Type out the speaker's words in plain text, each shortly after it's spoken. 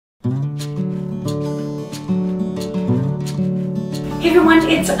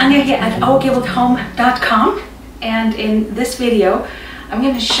it's Anya here at ourgiblethome.com, and in this video I'm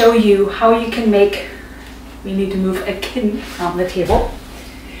going to show you how you can make, we need to move a kitten on the table,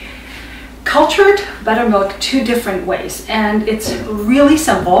 cultured buttermilk two different ways, and it's really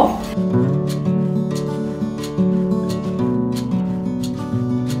simple.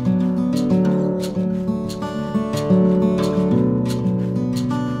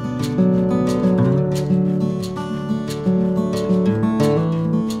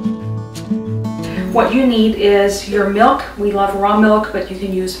 What you need is your milk. We love raw milk, but you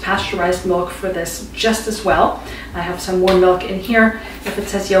can use pasteurized milk for this just as well. I have some warm milk in here. If it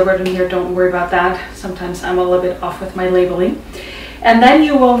says yogurt in here, don't worry about that. Sometimes I'm a little bit off with my labeling. And then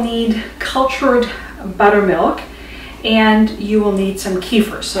you will need cultured buttermilk, and you will need some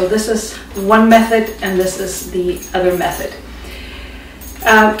kefir. So this is one method and this is the other method.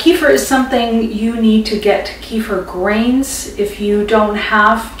 Kefir is something you need to get kefir grains. If you don't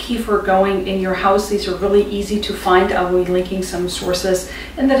have kefir going in your house, these are really easy to find. I will be linking some sources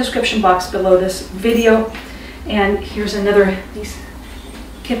in the description box below this video. And here's another, these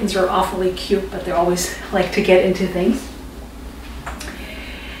kittens are awfully cute, but they always like to get into things.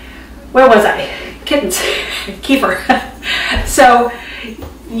 Where was I? Kittens, kefir. So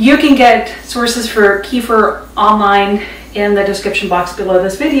you can get sources for kefir online in the description box below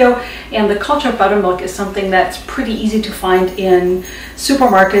this video, and the cultured buttermilk is something that's pretty easy to find in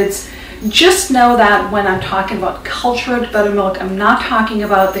supermarkets. Just know that when I'm talking about cultured buttermilk, I'm not talking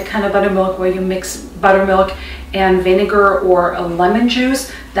about the kind of buttermilk where you mix buttermilk and vinegar or a lemon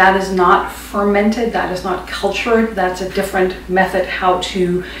juice. That is not fermented, that is not cultured. That's a different method how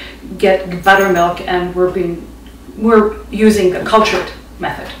to get buttermilk, and we're using the cultured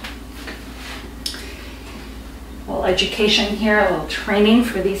method. A little education here, a little training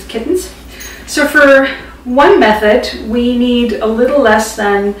for these kittens. So for one method, we need a little less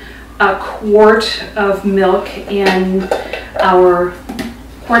than a quart of milk in our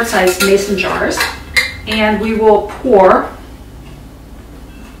quart-sized mason jars, and we will pour.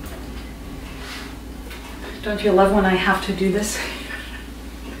 Don't you love when I have to do this?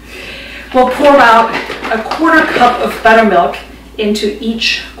 We'll pour about a quarter cup of buttermilk into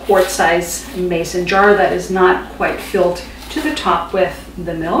each quart-size mason jar that is not quite filled to the top with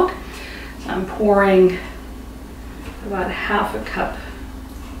the milk. So I'm pouring about half a cup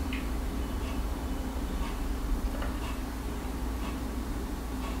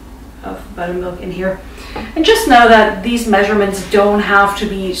of buttermilk in here. And just know that these measurements don't have to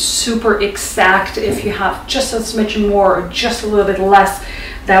be super exact. If you have just a smidgen more or just a little bit less,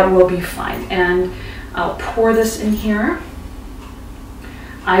 that will be fine. And I'll pour this in here,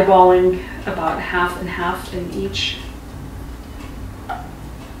 eyeballing about half and half in each.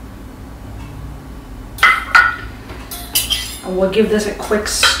 And we'll give this a quick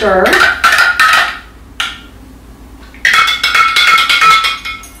stir.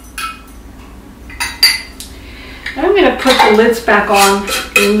 Now I'm going to put the lids back on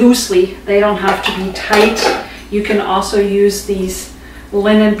loosely. They don't have to be tight. You can also use these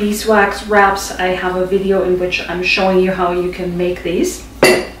linen beeswax wraps. I have a video in which I'm showing you how you can make these.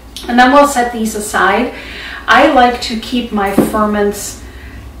 And then we'll set these aside. I like to keep my ferments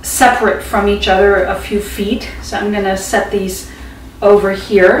separate from each other a few feet. So I'm going to set these over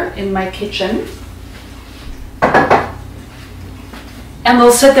here in my kitchen. And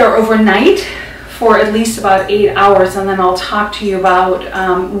they'll sit there overnight for at least about 8 hours, and then I'll talk to you about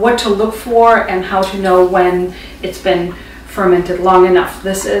what to look for and how to know when it's been fermented long enough.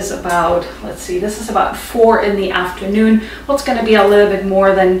 This is about, let's see, this is about 4 in the afternoon. Well, it's going to be a little bit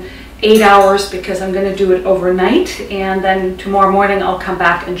more than 8 hours because I'm going to do it overnight, and then tomorrow morning I'll come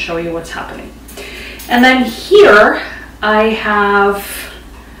back and show you what's happening. And then here I have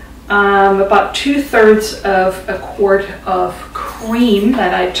about 2/3 of a quart of cream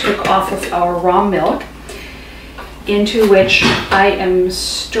that I took off of our raw milk, into which I am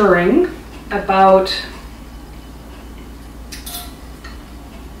stirring about,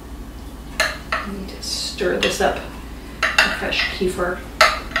 I need to stir this up, the fresh kefir.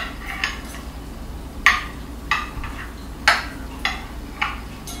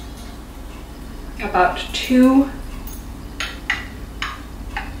 About 2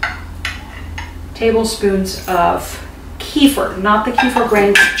 tablespoons of kefir, not the kefir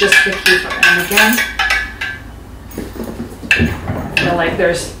grains, just the kefir. And again, I feel like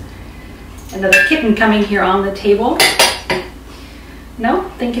there's another kitten coming here on the table. No,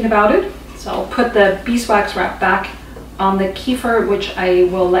 thinking about it. So I'll put the beeswax wrap back on the kefir, which I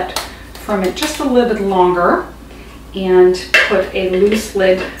will let ferment just a little bit longer, and put a loose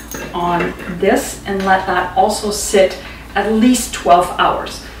lid on this and let that also sit at least 12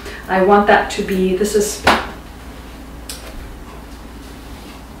 hours. I want that to be, this is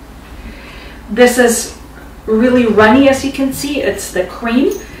really runny, as you can see. It's the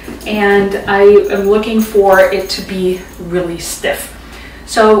cream, and I am looking for it to be really stiff.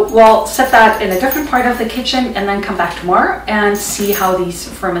 So we'll set that in a different part of the kitchen and then come back tomorrow and see how these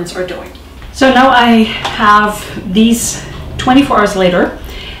ferments are doing. So now I have these 24 hours later,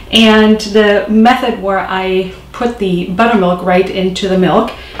 and the method where I put the buttermilk right into the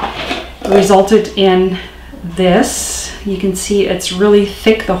milk resulted in this. You can see it's really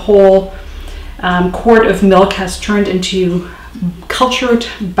thick. The whole quart of milk has turned into cultured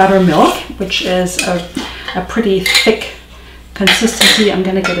buttermilk, which is a pretty thick consistency. I'm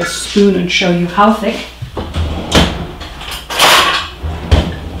going to get a spoon and show you how thick.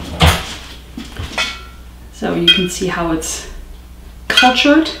 So you can see how it's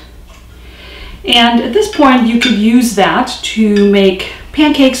cultured. And at this point you could use that to make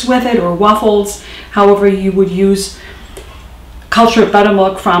pancakes with it or waffles, however you would use cultured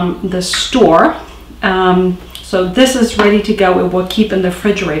buttermilk from the store. So this is ready to go. It will keep in the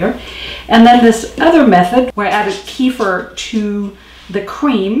refrigerator. And then this other method where I added kefir to the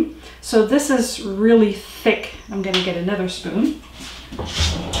cream. So this is really thick. I'm going to get another spoon.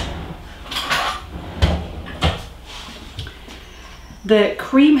 The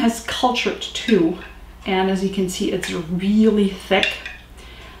cream has cultured too, and as you can see, it's really thick.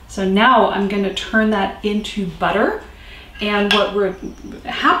 So now I'm going to turn that into butter, and what will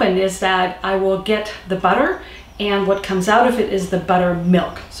happen is that I will get the butter, and what comes out of it is the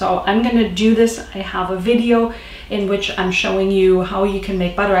buttermilk. So I'm going to do this. I have a video in which I'm showing you how you can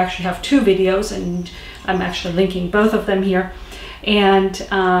make butter. I actually have two videos, and I'm actually linking both of them here. And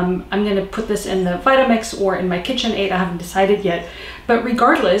I'm going to put this in the Vitamix or in my KitchenAid. I haven't decided yet. But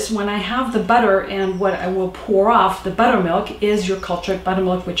regardless, when I have the butter, and what I will pour off the buttermilk is your cultured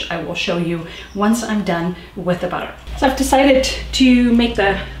buttermilk, which I will show you once I'm done with the butter. So I've decided to make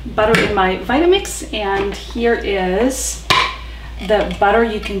the butter in my Vitamix, and here is the butter.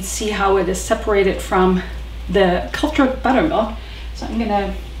 You can see how it is separated from the cultured buttermilk. So I'm going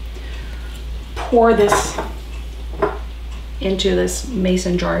to pour this into this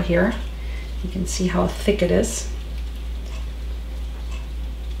mason jar here. You can see how thick it is.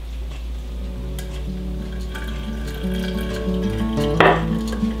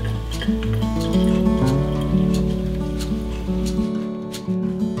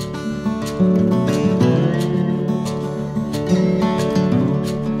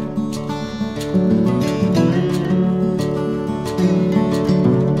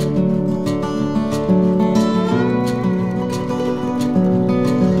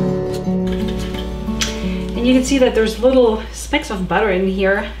 You can see that there's little specks of butter in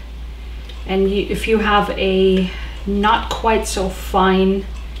here, and if you have a not quite so fine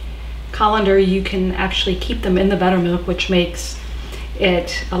colander, you can actually keep them in the buttermilk, which makes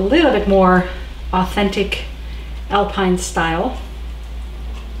it a little bit more authentic Alpine style.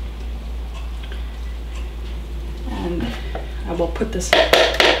 And I will put this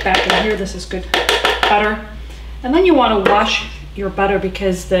back in here. This is good butter. And then you want to wash your butter,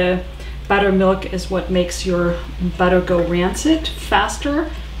 because the buttermilk is what makes your butter go rancid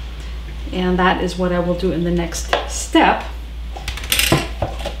faster, and that is what I will do in the next step.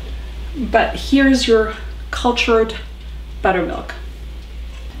 But here's your cultured buttermilk.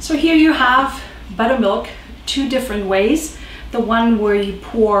 So here you have buttermilk two different ways. The one where you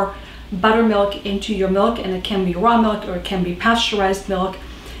pour buttermilk into your milk, and it can be raw milk or it can be pasteurized milk,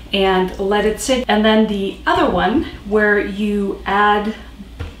 and let it sit. And then the other one where you add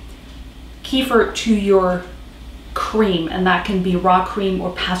kefir to your cream, and that can be raw cream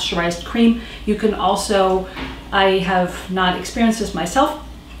or pasteurized cream. You can also, I have not experienced this myself,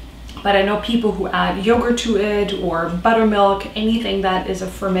 but I know people who add yogurt to it or buttermilk, anything that is a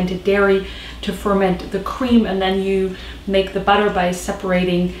fermented dairy, to ferment the cream, and then you make the butter by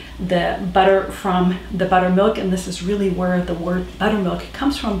separating the butter from the buttermilk. And this is really where the word buttermilk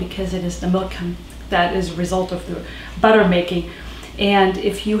comes from, because it is the milk that is a result of the butter making. And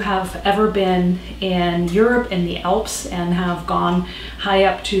if you have ever been in Europe in the Alps and have gone high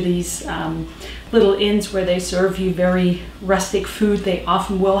up to these little inns where they serve you very rustic food, they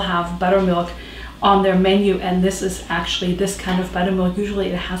often will have buttermilk on their menu. And this is actually this kind of buttermilk. Usually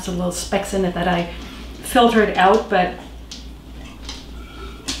it has a little specks in it that I filtered out, but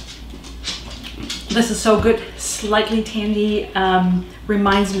this is so good. Slightly tangy,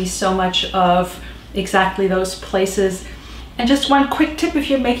 reminds me so much of exactly those places. And just one quick tip,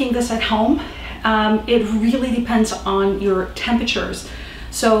 if you're making this at home, it really depends on your temperatures.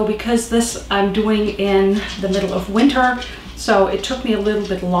 So because this I'm doing in the middle of winter, so it took me a little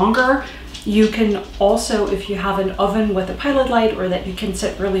bit longer. You can also, if you have an oven with a pilot light or that you can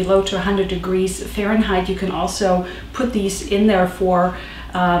set really low to 100 degrees Fahrenheit, you can also put these in there for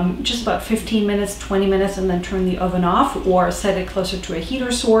just about 15 minutes, 20 minutes, and then turn the oven off or set it closer to a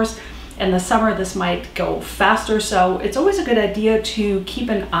heater source. In the summer, this might go faster, so it's always a good idea to keep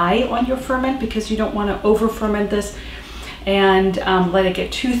an eye on your ferment because you don't want to over ferment this and let it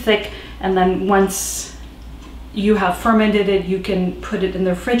get too thick. And then once you have fermented it, you can put it in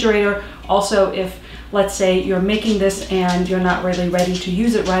the refrigerator. Also, if let's say you're making this and you're not really ready to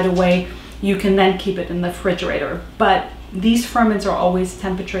use it right away, you can then keep it in the refrigerator. But these ferments are always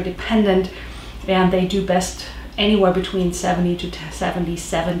temperature dependent, and they do best anywhere between 70 to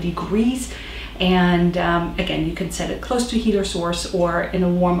 77 degrees. And again, you can set it close to a heater source or in a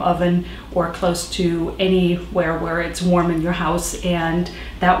warm oven or close to anywhere where it's warm in your house, and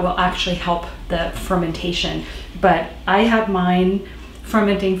that will actually help the fermentation. But I had mine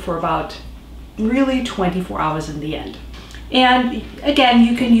fermenting for about really 24 hours in the end. And again,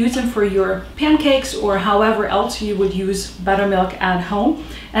 you can use them for your pancakes or however else you would use buttermilk at home.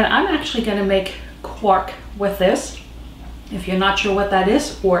 And I'm actually going to make quark with this. If you're not sure what that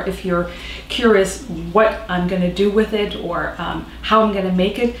is, or if you're curious what I'm going to do with it or how I'm going to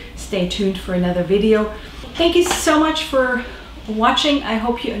make it, stay tuned for another video. Thank you so much for watching. I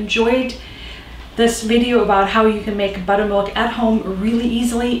hope you enjoyed this video about how you can make buttermilk at home really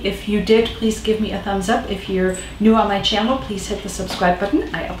easily. If you did, please give me a thumbs up. If you're new on my channel, please hit the subscribe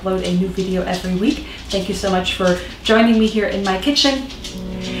button. I upload a new video every week. Thank you so much for joining me here in my kitchen,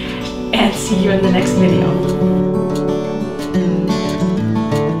 and see you in the next video.